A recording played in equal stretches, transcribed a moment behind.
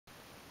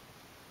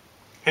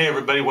Hey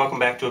everybody, welcome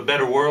back to A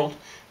Better World.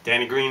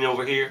 Danny Green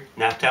over here,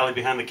 Naphtali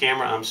behind the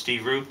camera. I'm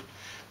Steve Rupe.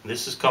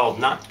 This is called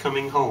Not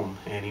Coming Home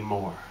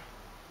Anymore.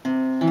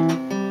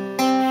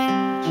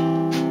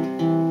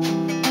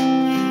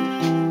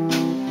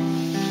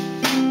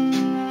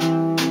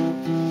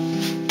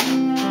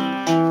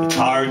 It's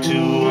hard to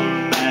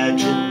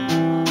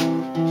imagine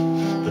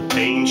the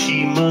pain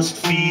she must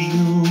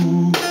feel,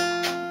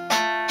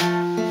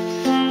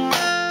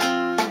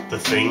 the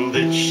thing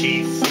that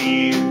she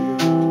feared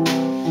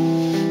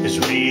has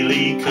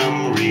really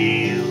come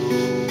real.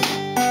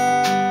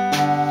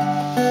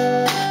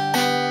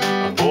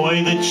 A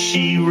boy that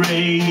she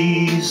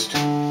raised,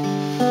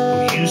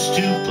 who used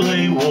to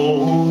play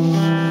war,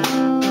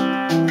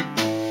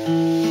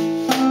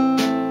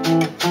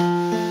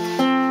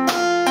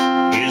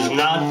 is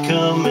not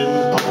coming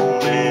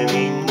home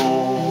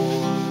anymore.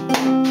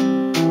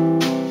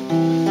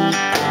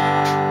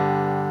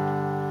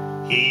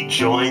 He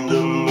joined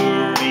the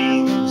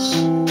Marines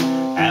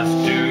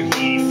after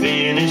he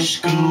finished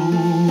school,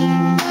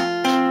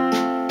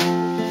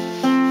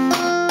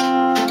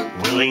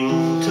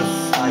 willing to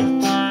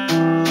fight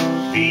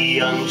the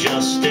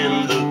unjust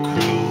and the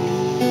cruel.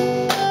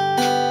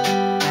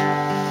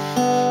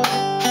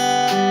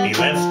 He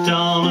left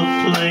on a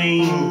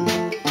plane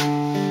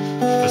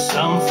for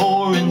some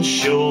foreign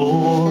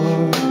shore,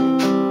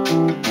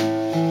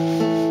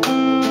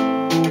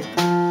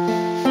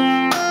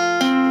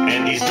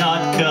 and he's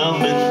not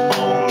coming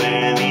home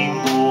anymore.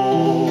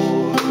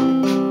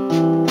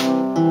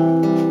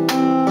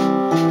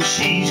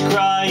 She's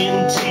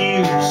crying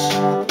tears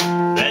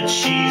that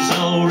she's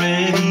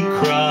already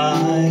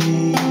cried.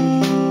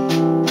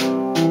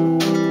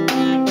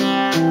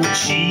 And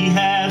she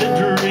had a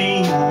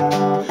dream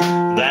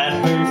that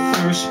her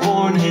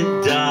firstborn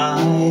had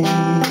died.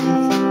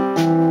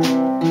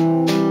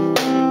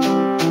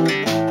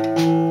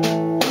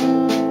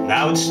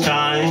 Now it's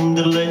time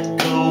to let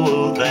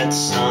go of that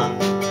son,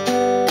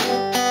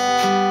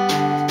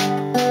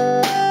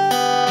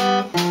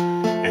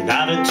 and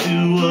out of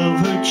two of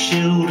her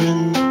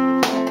children,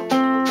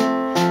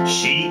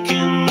 she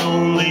can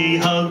only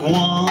hug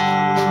one.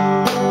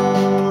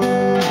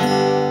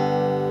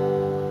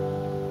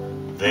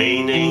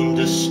 They named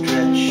a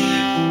stretch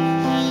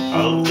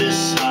of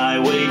this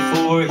highway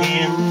for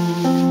him.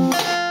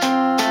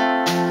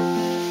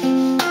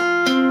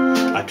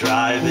 I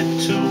drive it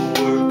to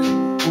work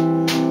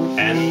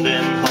and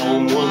then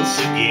home once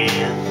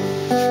again.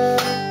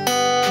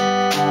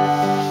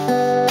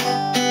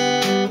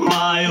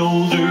 My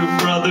older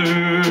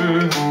brother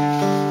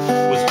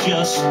was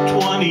just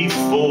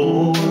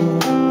 24.